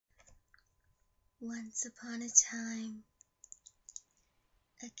Once upon a time,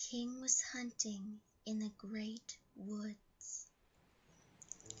 a king was hunting in the great woods.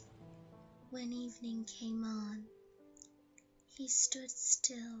 When evening came on, he stood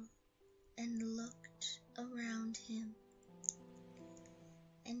still and looked around him,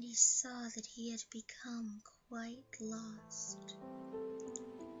 and he saw that he had become quite lost.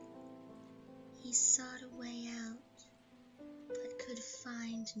 He sought a way out, but could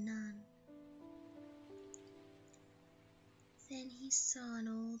find none. Then he saw an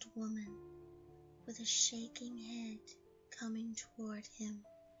old woman with a shaking head coming toward him.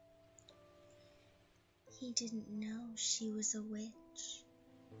 He didn't know she was a witch.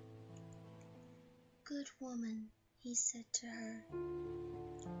 "Good woman," he said to her,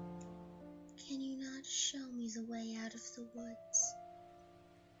 "can you not show me the way out of the woods?"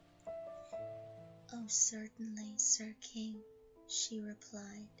 "Oh, certainly, Sir King," she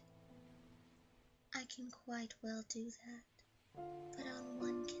replied. "I can quite well do that, but on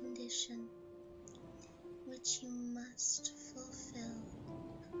one condition, which you must fulfill,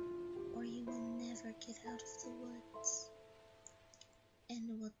 or you will never get out of the woods,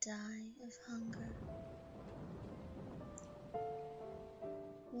 and will die of hunger."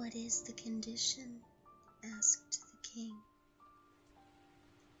 "What is the condition?" asked the king.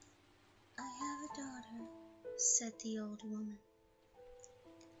 "I have a daughter," said the old woman,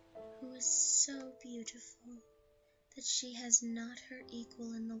 "who is so beautiful that she has not her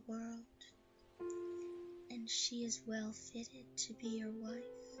equal in the world, and she is well fitted to be your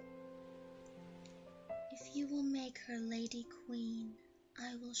wife. If you will make her Lady Queen,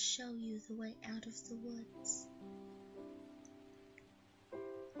 I will show you the way out of the woods."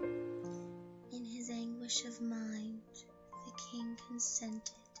 In his anguish of mind, the king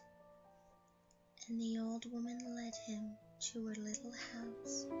consented, and the old woman led him to her little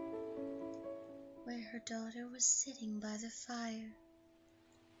house, where her daughter was sitting by the fire.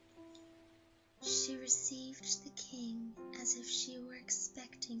 She received the king as if she were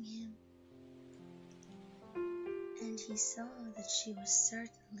expecting him, and he saw that she was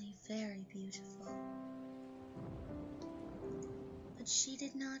certainly very beautiful. But she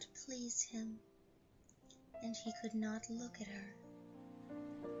did not please him, and he could not look at her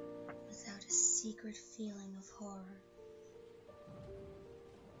without a secret feeling of horror.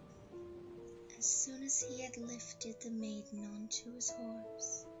 As soon as he had lifted the maiden onto his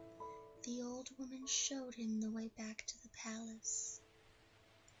horse, the old woman showed him the way back to the palace.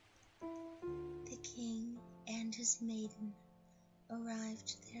 The king and his maiden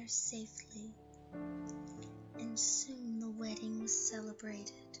arrived there safely, and soon the wedding was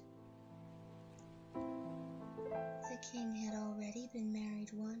celebrated. The king had already been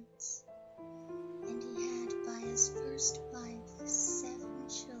married once, and he had by his first wife 7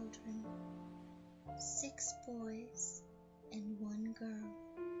 children, 6 boys and 1 girl,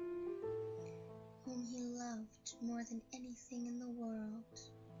 whom he loved more than anything in the world.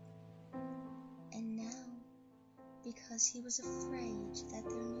 And now, because he was afraid that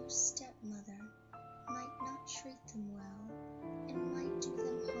their new stepmother might not treat them well and might do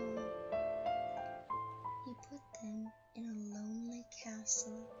them harm, he put them in a lonely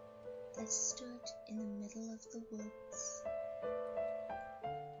castle that stood in the middle of the woods.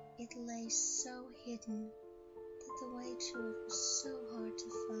 It lay so hidden that the way to it was so hard to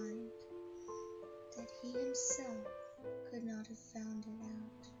find that he himself could not have found it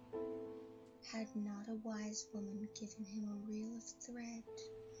out, had not a wise woman given him a reel of thread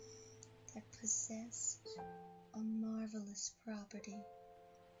that possessed a marvelous property.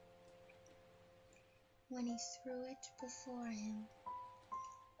 When he threw it before him,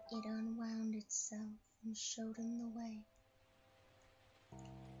 it unwound itself and showed him the way.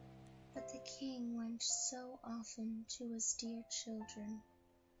 But the king went so often to his dear children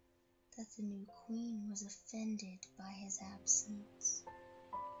that the new queen was offended by his absence.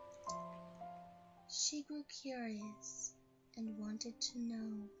 She grew curious and wanted to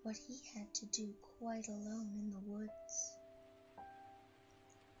know what he had to do quite alone in the woods.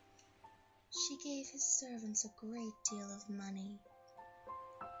 She gave his servants a great deal of money,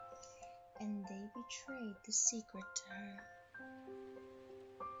 and they betrayed the secret to her,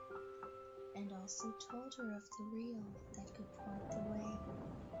 and also told her of the reel that could point the way.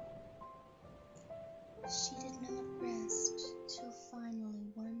 She did not rest till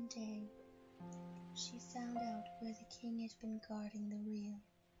finally one day she found out where the king had been guarding the reel.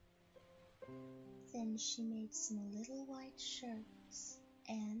 Then she made some little white shirts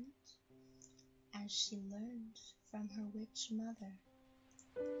and, as she learned from her witch mother,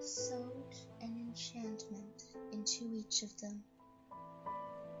 sewed an enchantment into each of them.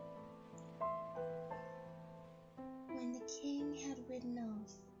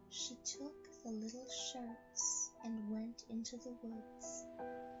 she took the little shirts and went into the woods,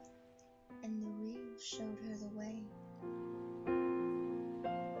 and the reel showed her the way.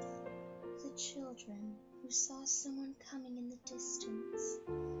 The children, who saw someone coming in the distance,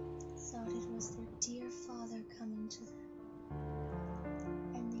 thought it was their dear father coming to them,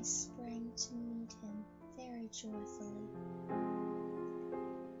 and they sprang to meet him very joyfully.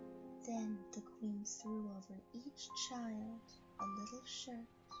 Then the queen threw over each child a little shirt.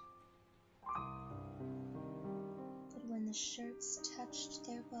 But when the shirts touched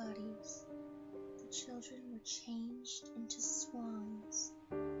their bodies, the children were changed into swans,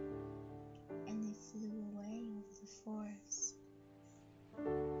 and they flew away over the forest.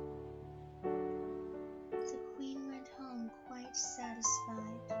 The queen went home quite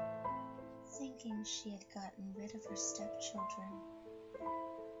satisfied, thinking she had gotten rid of her stepchildren.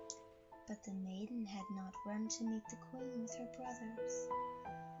 But the maiden had not run to meet the queen with her brothers,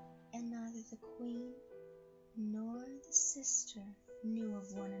 and neither the queen nor the sister knew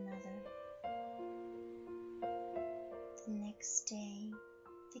of one another. The next day,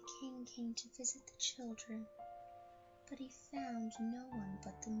 the king came to visit the children, but he found no one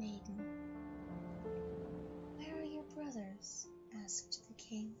but the maiden. "Where are your brothers?" asked the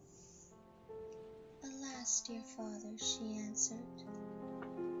king. "Alas, dear father," she answered,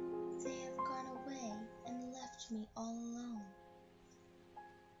 "they have gone away and left me all alone."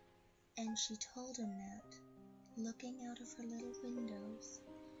 And she told him that, looking out of her little windows,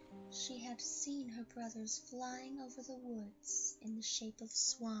 she had seen her brothers flying over the woods in the shape of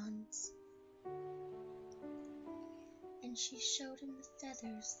swans. And she showed him the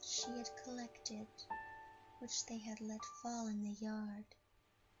feathers that she had collected, which they had let fall in the yard.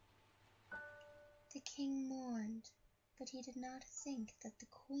 The king mourned, but he did not think that the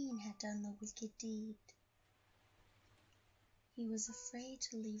queen had done the wicked deed. He was afraid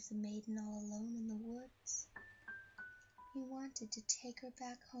to leave the maiden all alone in the woods. He wanted to take her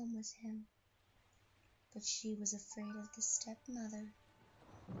back home with him, but she was afraid of the stepmother,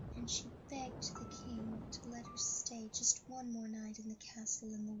 and she begged the king to let her stay just one more night in the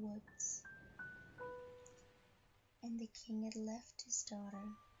castle in the woods. And the king had left his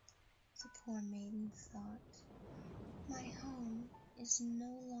daughter. The poor maiden thought, "My home is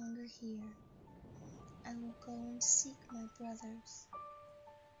no longer here. I will go and seek my brothers."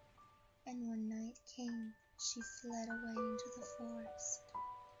 And when night came, she fled away into the forest.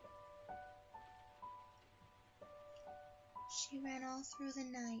 She ran all through the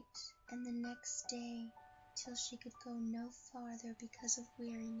night and the next day till she could go no farther because of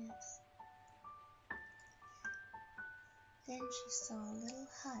weariness. Then she saw a little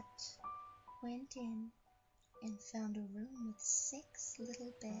hut, went in, and found a room with 6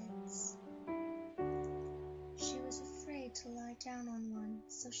 little beds. She was afraid to lie down on one,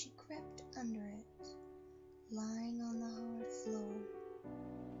 so she crept under it, lying on the hard floor.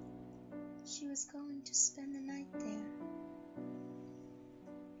 She was going to spend the night there.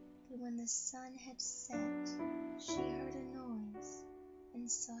 But when the sun had set, she heard a noise and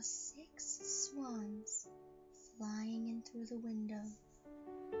saw 6 swans flying in through the window.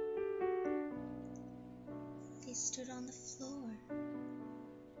 They stood on the floor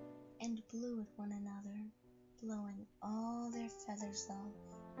and blew at one another, blowing all their feathers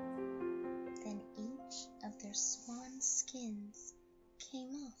off. Then each of their swan skins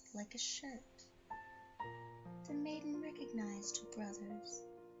came off like a shirt. The maiden recognized her brothers,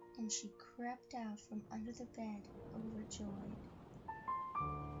 and she crept out from under the bed, overjoyed.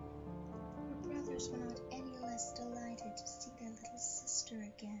 Her brothers were not any less delighted to see their little sister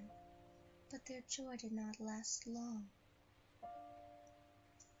again, but their joy did not last long.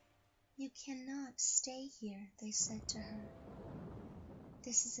 "You cannot stay here," they said to her.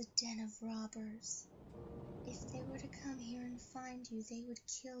 "This is a den of robbers. If they were to come here and find you, they would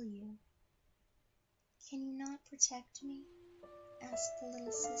kill you." "Can you not protect me?" asked the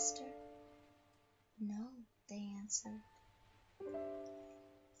little sister. "No," they answered,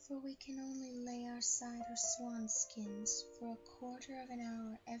 "for we can only lay aside our swan skins for a quarter of an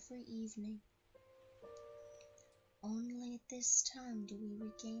hour every evening. Only at this time do we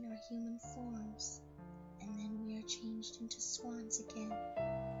regain our human forms, and then we are changed into swans again."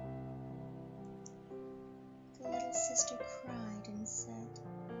 The little sister cried and said,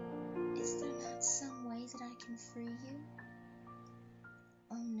 "Is there not some way that I can free you?"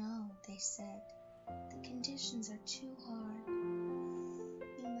 "Oh no," they said, "the conditions are too hard.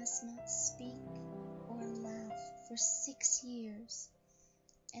 You must not speak or laugh for 6 years,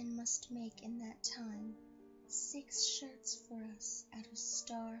 and must make in that time 6 shirts for us out of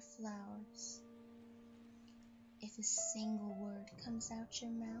star flowers. If a single word comes out your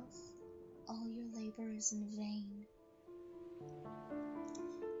mouth, all your labor is in vain.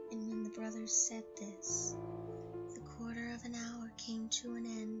 And when the brothers said this, the quarter of an hour came to an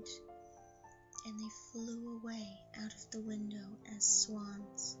end, and they flew away out of the window as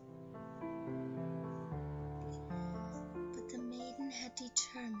swans. But the maiden had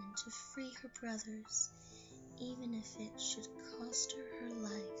determined to free her brothers, even if it should cost her her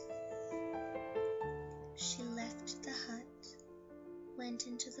life. She left the hut, went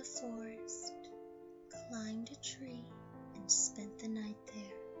into the forest, climbed a tree, and spent the night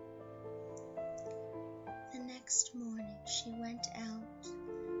there. The next morning she went out,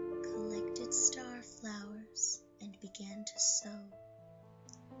 collected star flowers, and began to sew.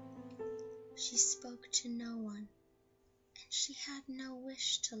 She spoke to no one, and she had no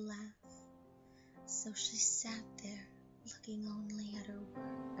wish to laugh, so she sat there looking only at her work.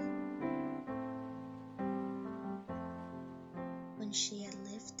 When she had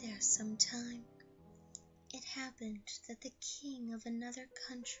lived there some time, it happened that the king of another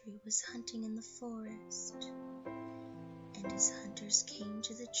country was hunting in the forest, and his hunters came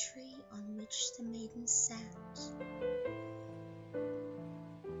to the tree on which the maiden sat.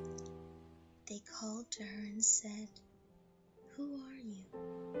 They called to her and said, "Who are you?"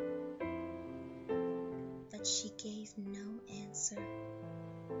 But she gave no answer.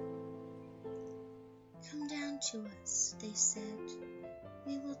 "Come down to us," they said.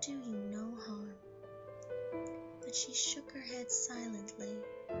 "We will do you no harm." But she shook her head silently.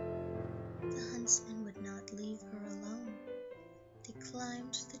 The huntsmen would not leave her alone. They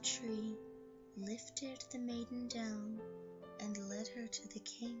climbed the tree, lifted the maiden down, and led her to the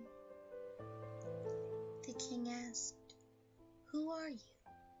king. The king asked, "Who are you?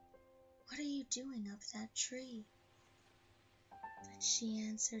 What are you doing up that tree?" But she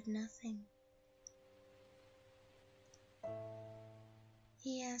answered nothing.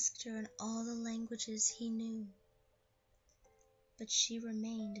 He asked her in all the languages he knew, but she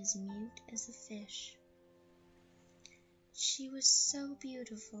remained as mute as a fish. She was so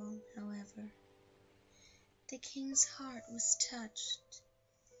beautiful, however. The king's heart was touched,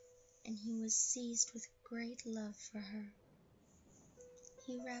 and he was seized with great love for her.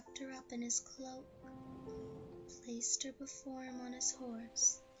 He wrapped her up in his cloak, placed her before him on his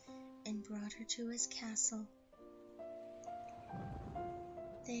horse, and brought her to his castle.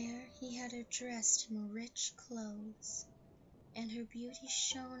 There he had her dressed in rich clothes, and her beauty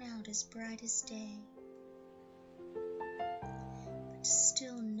shone out as bright as day. But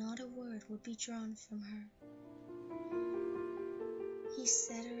still not a word would be drawn from her. He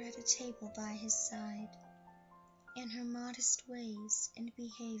set her at a table by his side, and her modest ways and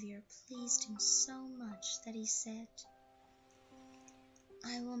behavior pleased him so much that he said,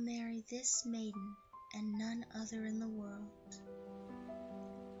 "I will marry this maiden and none other in the world."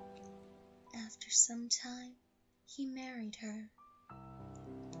 After some time, he married her.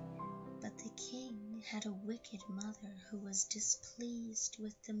 But the king had a wicked mother who was displeased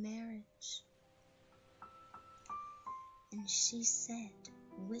with the marriage, and she said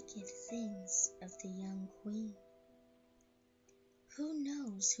wicked things of the young queen. "Who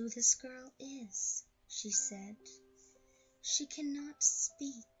knows who this girl is?" she said. "She cannot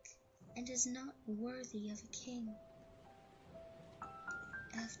speak and is not worthy of a king."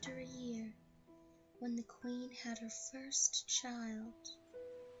 After a year, when the queen had her first child,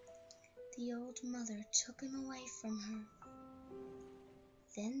 the old mother took him away from her.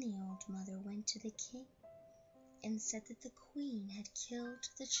 Then the old mother went to the king and said that the queen had killed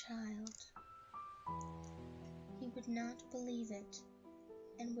the child. He would not believe it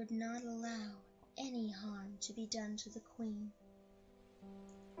and would not allow any harm to be done to the queen.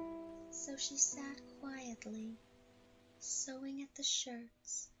 So she sat quietly, sewing at the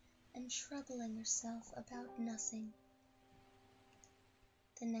shirts and troubling herself about nothing.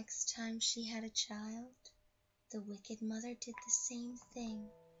 The next time she had a child, the wicked mother did the same thing.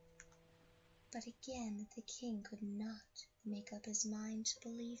 But again the king could not make up his mind to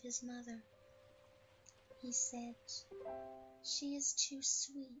believe his mother. He said, "She is too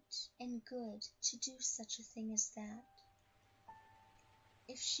sweet and good to do such a thing as that.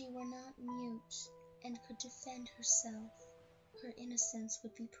 If she were not mute and could defend herself, her innocence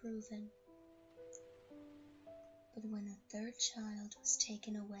would be proven." But when a third child was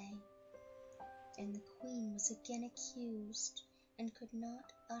taken away, and the queen was again accused and could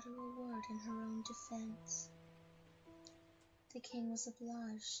not utter a word in her own defense, the king was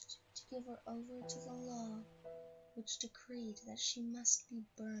obliged to give her over to the law, which decreed that she must be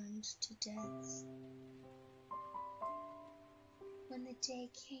burned to death. when the day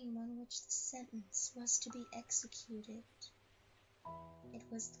came on which the sentence was to be executed. It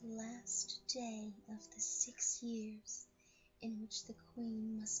was the last day of the 6 years in which the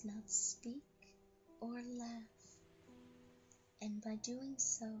queen must not speak or laugh, and by doing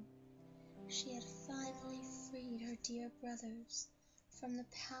so, she had finally freed her dear brothers from the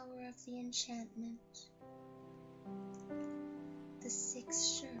power of the enchantment. The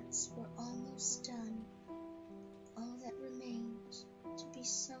 6 shirts were almost done. All that remained to be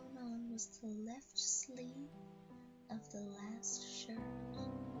sewn on was the left sleeve of the last shirt.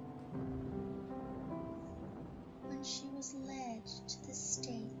 When she was led to the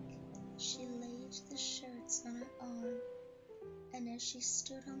stake, she laid the shirts on her arm, and as she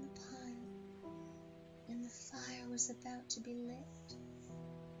stood on the pile, and the fire was about to be lit,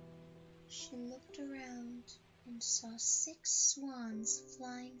 she looked around and saw 6 swans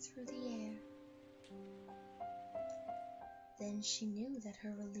flying through the air. Then she knew that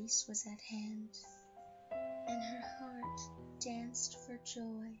her release was at hand, and her heart danced for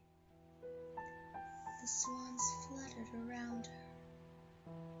joy. The swans fluttered around her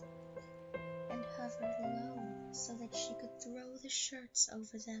and hovered low so that she could throw the shirts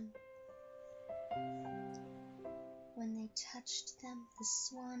over them. When they touched them, the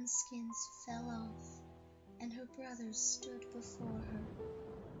swan skins fell off, and her brothers stood before her,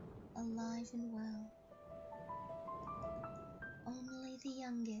 alive and well. Only the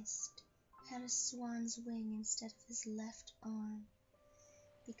youngest had a swan's wing instead of his left arm,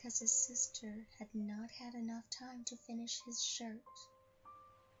 because his sister had not had enough time to finish his shirt.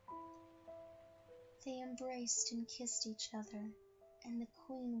 They embraced and kissed each other, and the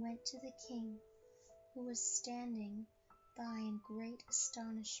queen went to the king, who was standing by in great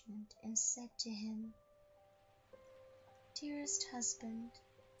astonishment, and said to him, "Dearest husband,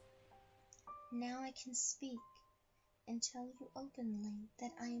 now I can speak and tell you openly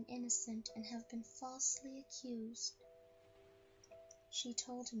that I am innocent and have been falsely accused." She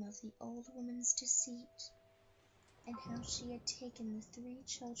told him of the old woman's deceit, and how she had taken the 3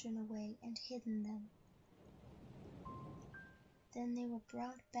 children away and hidden them. Then they were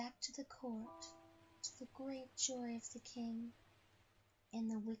brought back to the court, to the great joy of the king, and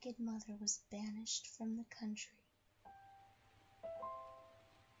the wicked mother was banished from the country.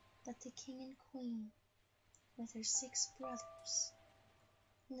 But the king and queen, with her 6 brothers,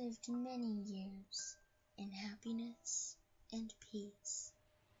 lived many years in happiness and peace.